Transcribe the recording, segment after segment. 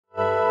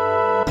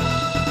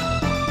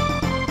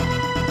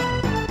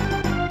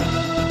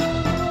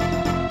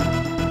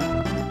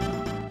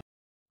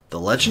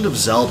Legend of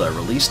Zelda,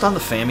 released on the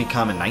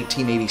Famicom in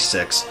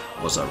 1986,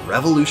 was a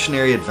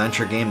revolutionary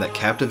adventure game that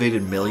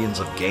captivated millions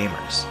of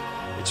gamers.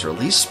 Its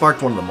release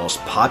sparked one of the most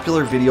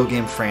popular video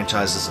game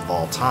franchises of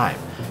all time,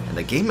 and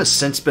the game has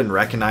since been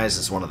recognized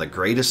as one of the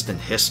greatest in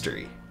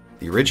history.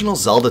 The original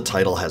Zelda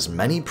title has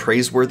many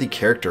praiseworthy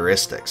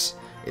characteristics.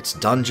 Its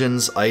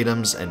dungeons,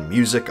 items, and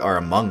music are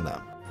among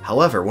them.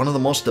 However, one of the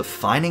most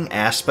defining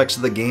aspects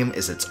of the game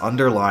is its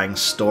underlying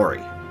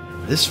story.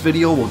 This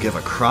video will give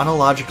a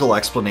chronological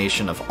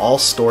explanation of all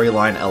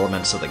storyline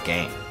elements of the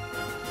game.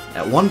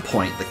 At one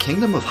point, the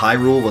Kingdom of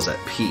Hyrule was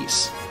at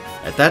peace.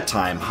 At that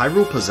time,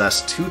 Hyrule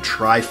possessed two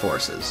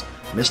Triforces,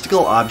 mystical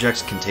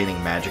objects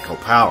containing magical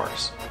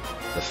powers.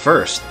 The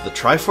first, the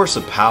Triforce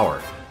of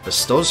Power,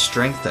 bestows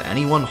strength to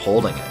anyone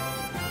holding it.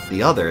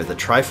 The other, the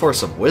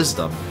Triforce of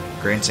Wisdom,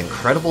 grants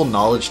incredible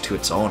knowledge to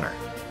its owner.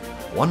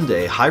 One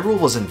day, Hyrule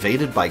was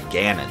invaded by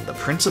Ganon, the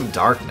Prince of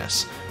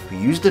Darkness, who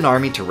used an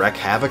army to wreak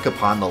havoc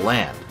upon the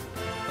land.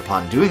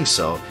 Upon doing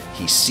so,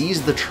 he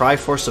seized the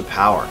Triforce of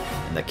Power,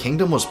 and the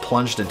kingdom was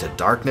plunged into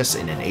darkness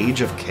in an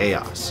age of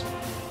chaos.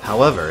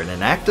 However, in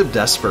an act of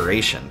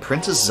desperation,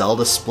 Princess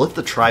Zelda split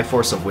the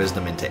Triforce of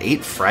Wisdom into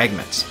 8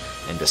 fragments,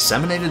 and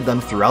disseminated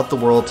them throughout the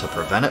world to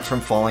prevent it from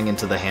falling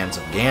into the hands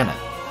of Ganon.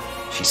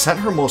 She sent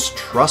her most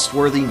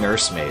trustworthy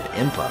nursemaid,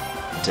 Impa,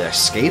 to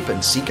escape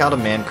and seek out a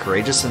man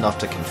courageous enough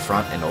to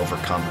confront and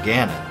overcome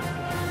Ganon.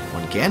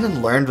 When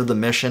Ganon learned of the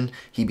mission,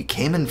 he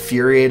became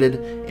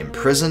infuriated,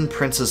 imprisoned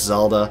Princess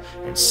Zelda,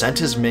 and sent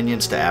his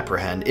minions to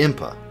apprehend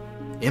Impa.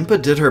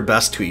 Impa did her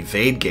best to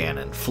evade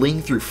Ganon,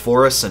 fleeing through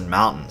forests and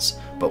mountains,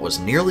 but was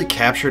nearly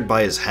captured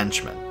by his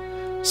henchmen.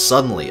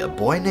 Suddenly, a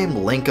boy named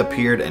Link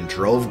appeared and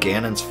drove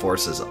Ganon's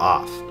forces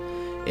off.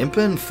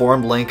 Impa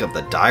informed Link of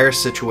the dire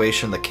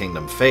situation the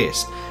kingdom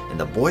faced, and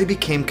the boy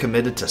became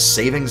committed to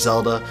saving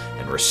Zelda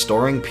and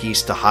restoring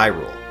peace to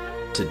Hyrule.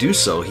 To do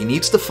so, he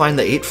needs to find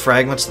the 8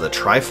 fragments of the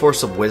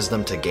Triforce of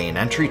Wisdom to gain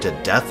entry to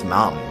Death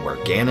Mountain, where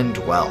Ganon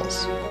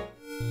dwells.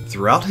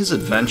 Throughout his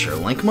adventure,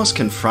 Link must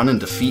confront and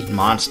defeat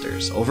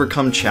monsters,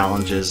 overcome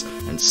challenges,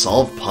 and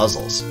solve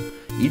puzzles.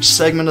 Each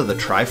segment of the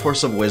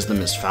Triforce of Wisdom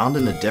is found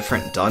in a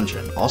different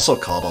dungeon, also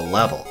called a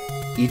level.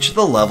 Each of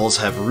the levels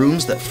have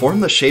rooms that form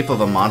the shape of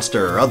a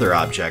monster or other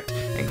object,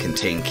 and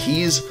contain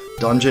keys,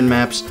 dungeon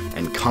maps,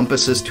 and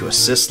compasses to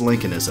assist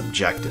Link in his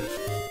objective.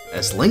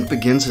 As Link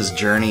begins his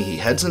journey, he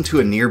heads into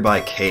a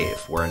nearby cave,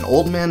 where an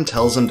old man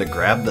tells him to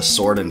grab the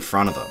sword in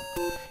front of him.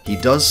 He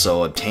does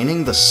so,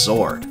 obtaining the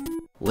sword.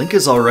 Link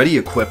is already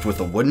equipped with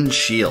a wooden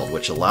shield,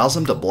 which allows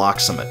him to block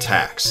some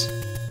attacks.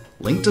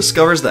 Link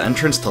discovers the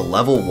entrance to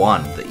Level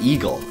 1, the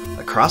Eagle,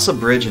 across a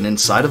bridge and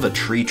inside of a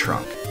tree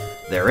trunk.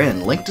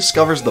 Therein, Link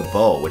discovers the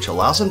bow, which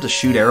allows him to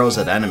shoot arrows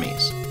at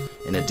enemies.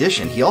 In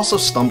addition, he also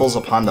stumbles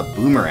upon the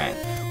boomerang,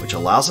 which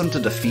allows him to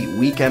defeat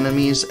weak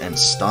enemies and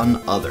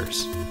stun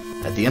others.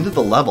 At the end of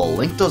the level,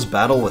 Link does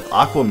battle with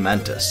Aqua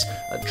Mentis,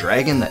 a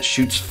dragon that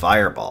shoots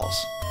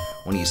fireballs.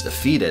 When he's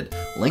defeated,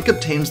 Link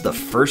obtains the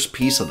first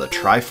piece of the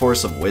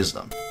Triforce of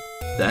Wisdom.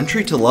 The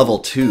entry to Level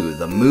 2,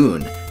 the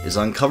Moon, is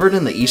uncovered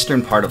in the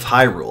eastern part of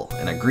Hyrule,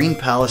 in a green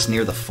palace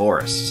near the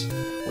forests.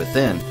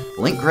 Within,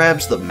 Link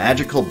grabs the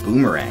magical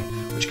boomerang,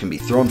 which can be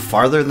thrown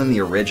farther than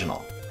the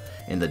original.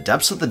 In the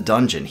depths of the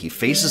dungeon, he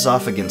faces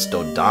off against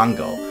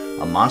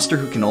Dodongo, a monster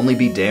who can only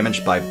be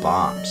damaged by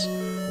bombs.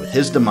 With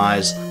his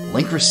demise,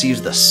 Link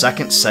receives the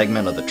second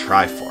segment of the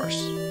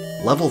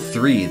Triforce. Level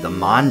 3, the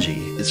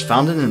Manji, is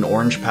found in an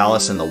orange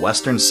palace in the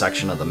western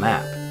section of the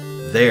map.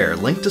 There,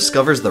 Link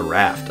discovers the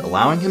raft,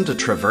 allowing him to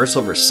traverse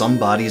over some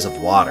bodies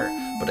of water,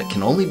 but it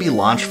can only be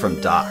launched from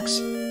docks.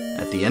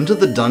 At the end of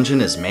the dungeon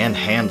is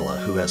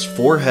Manhandla, who has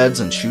 4 heads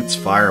and shoots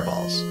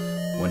fireballs.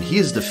 When he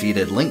is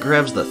defeated, Link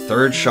grabs the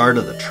 3rd shard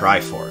of the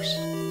Triforce.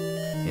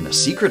 In a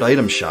secret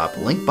item shop,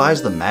 Link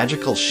buys the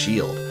magical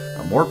shield,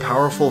 a more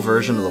powerful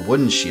version of the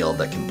wooden shield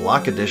that can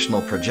block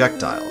additional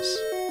projectiles.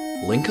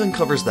 Link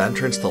uncovers the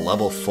entrance to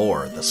Level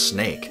 4, the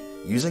Snake,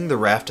 using the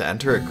raft to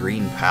enter a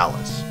green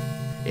palace.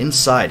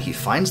 Inside, he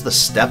finds the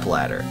step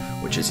ladder,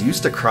 which is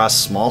used to cross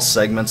small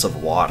segments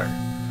of water.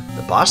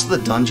 The boss of the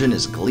dungeon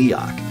is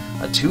Gleeok,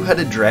 a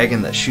 2-headed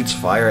dragon that shoots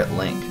fire at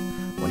Link.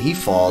 When he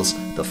falls,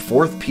 the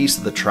 4th piece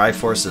of the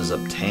Triforce is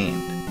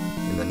obtained.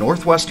 In the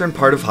northwestern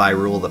part of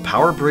Hyrule, the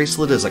Power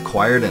Bracelet is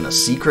acquired in a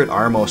secret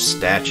Armos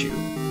statue.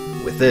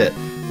 With it,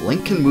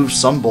 Link can move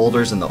some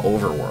boulders in the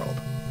overworld.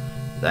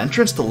 The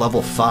entrance to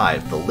Level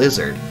 5, the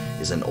Lizard,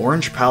 is an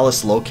orange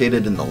palace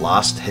located in the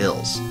Lost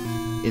Hills.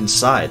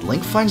 Inside,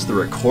 Link finds the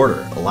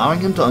recorder,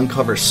 allowing him to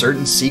uncover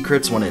certain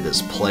secrets when it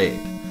is played.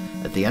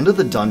 At the end of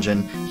the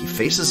dungeon, he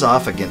faces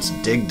off against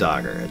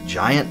Digdogger, a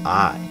giant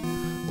eye.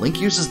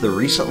 Link uses the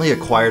recently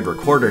acquired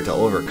recorder to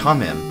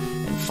overcome him,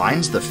 and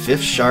finds the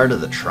 5th shard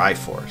of the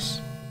Triforce.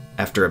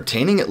 After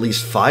obtaining at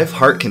least 5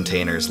 heart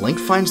containers, Link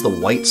finds the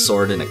White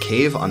Sword in a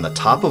cave on the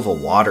top of a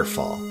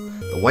waterfall.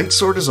 The White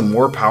Sword is a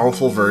more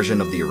powerful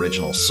version of the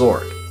original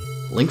sword.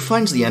 Link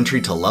finds the entry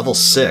to Level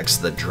 6,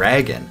 the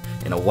Dragon,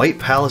 in a white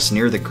palace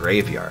near the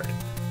graveyard.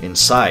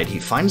 Inside, he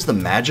finds the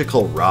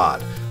magical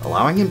rod,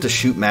 allowing him to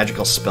shoot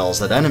magical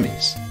spells at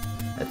enemies.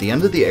 At the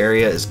end of the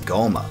area is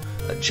Goma,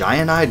 a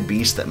giant-eyed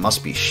beast that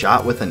must be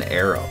shot with an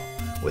arrow.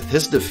 With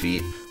his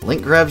defeat,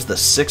 Link grabs the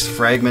 6th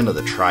fragment of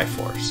the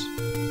Triforce.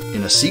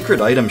 In a secret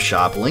item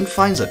shop, Link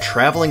finds a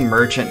traveling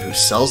merchant who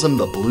sells him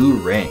the Blue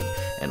Ring,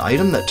 an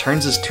item that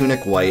turns his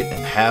tunic white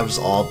and halves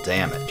all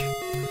damage.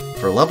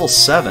 For level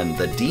 7,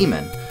 the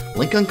Demon,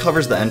 Link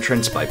uncovers the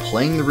entrance by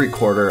playing the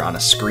recorder on a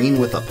screen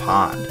with a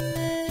pond.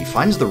 He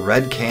finds the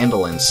red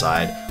candle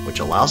inside, which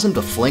allows him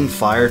to fling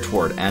fire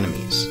toward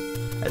enemies.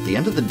 At the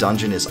end of the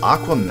dungeon is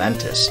Aqua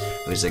Mentis,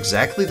 who is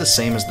exactly the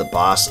same as the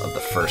boss of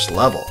the first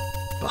level.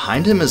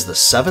 Behind him is the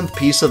 7th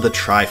piece of the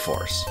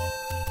Triforce.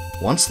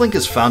 Once Link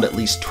has found at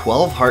least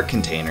 12 heart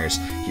containers,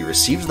 he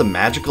receives the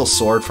magical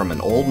sword from an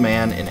old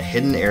man in a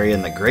hidden area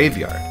in the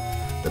graveyard.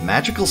 The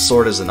magical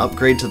sword is an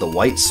upgrade to the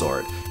white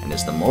sword, and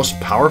is the most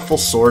powerful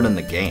sword in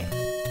the game.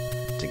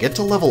 To get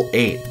to level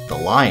 8, the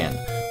Lion,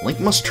 Link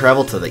must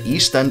travel to the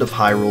east end of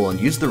Hyrule and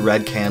use the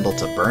red candle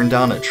to burn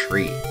down a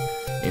tree.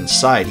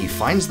 Inside, he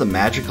finds the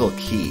magical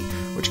key,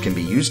 which can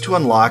be used to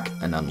unlock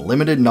an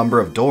unlimited number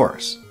of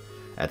doors.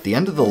 At the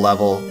end of the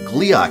level,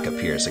 Gleeok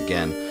appears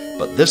again,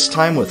 but this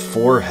time with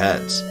 4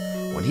 heads.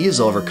 When he is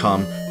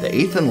overcome, the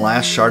 8th and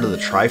last shard of the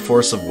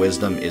Triforce of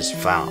Wisdom is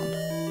found.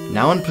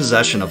 Now in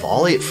possession of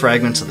all 8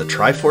 fragments of the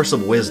Triforce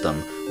of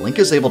Wisdom, Link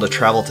is able to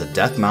travel to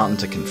Death Mountain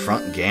to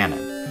confront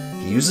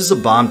Ganon. He uses a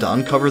bomb to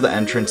uncover the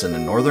entrance in the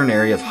northern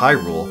area of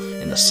Hyrule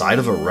in the side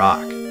of a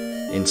rock.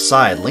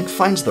 Inside, Link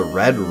finds the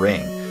Red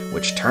Ring,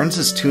 which turns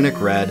his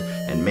tunic red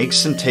and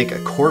makes him take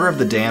a quarter of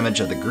the damage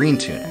of the green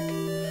tunic.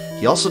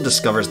 He also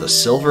discovers the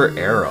Silver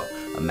Arrow,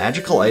 a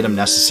magical item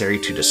necessary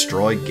to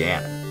destroy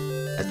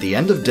Ganon. At the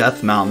end of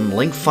Death Mountain,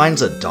 Link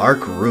finds a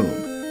dark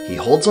room. He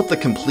holds up the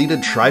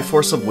completed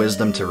Triforce of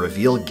Wisdom to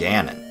reveal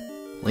Ganon.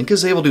 Link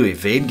is able to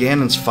evade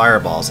Ganon's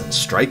fireballs and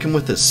strike him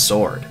with his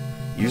sword.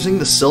 Using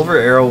the Silver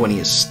Arrow when he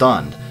is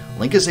stunned,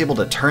 Link is able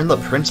to turn the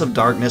Prince of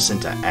Darkness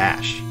into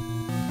ash.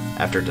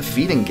 After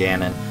defeating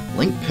Ganon,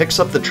 Link picks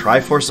up the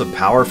Triforce of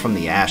Power from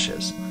the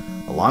ashes.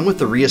 Along with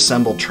the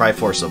reassembled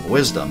Triforce of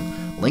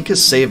Wisdom, Link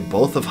has saved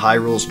both of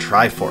Hyrule's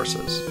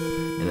Triforces.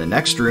 In the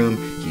next room,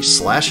 he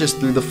slashes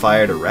through the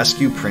fire to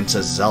rescue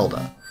Princess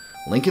Zelda.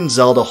 Link and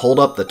Zelda hold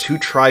up the 2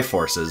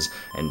 Triforces,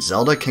 and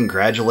Zelda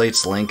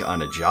congratulates Link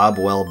on a job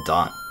well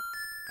done.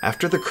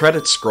 After the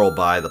credits scroll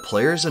by, the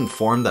player is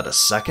informed that a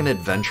second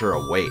adventure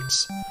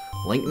awaits.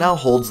 Link now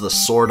holds the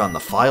sword on the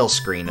file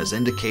screen as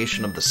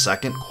indication of the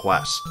second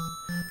quest.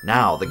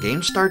 Now, the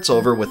game starts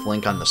over with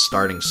Link on the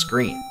starting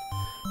screen.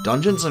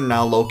 Dungeons are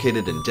now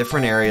located in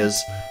different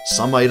areas,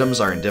 some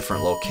items are in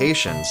different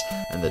locations,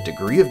 and the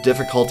degree of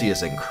difficulty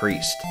is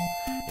increased.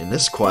 In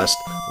this quest,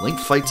 Link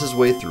fights his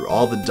way through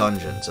all the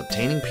dungeons,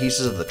 obtaining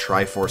pieces of the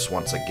Triforce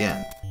once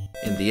again.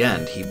 In the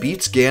end, he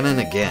beats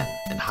Ganon again,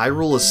 and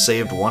Hyrule is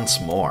saved once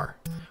more.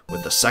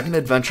 With the second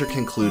adventure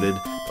concluded,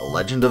 the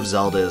Legend of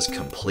Zelda is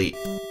complete.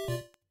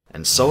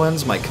 And so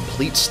ends my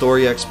complete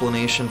story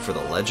explanation for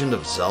the Legend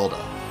of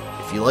Zelda.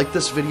 If you like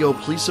this video,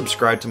 please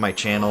subscribe to my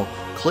channel,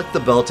 click the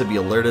bell to be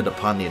alerted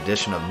upon the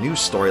addition of new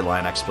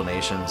storyline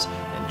explanations,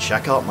 and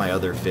check out my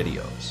other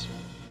videos.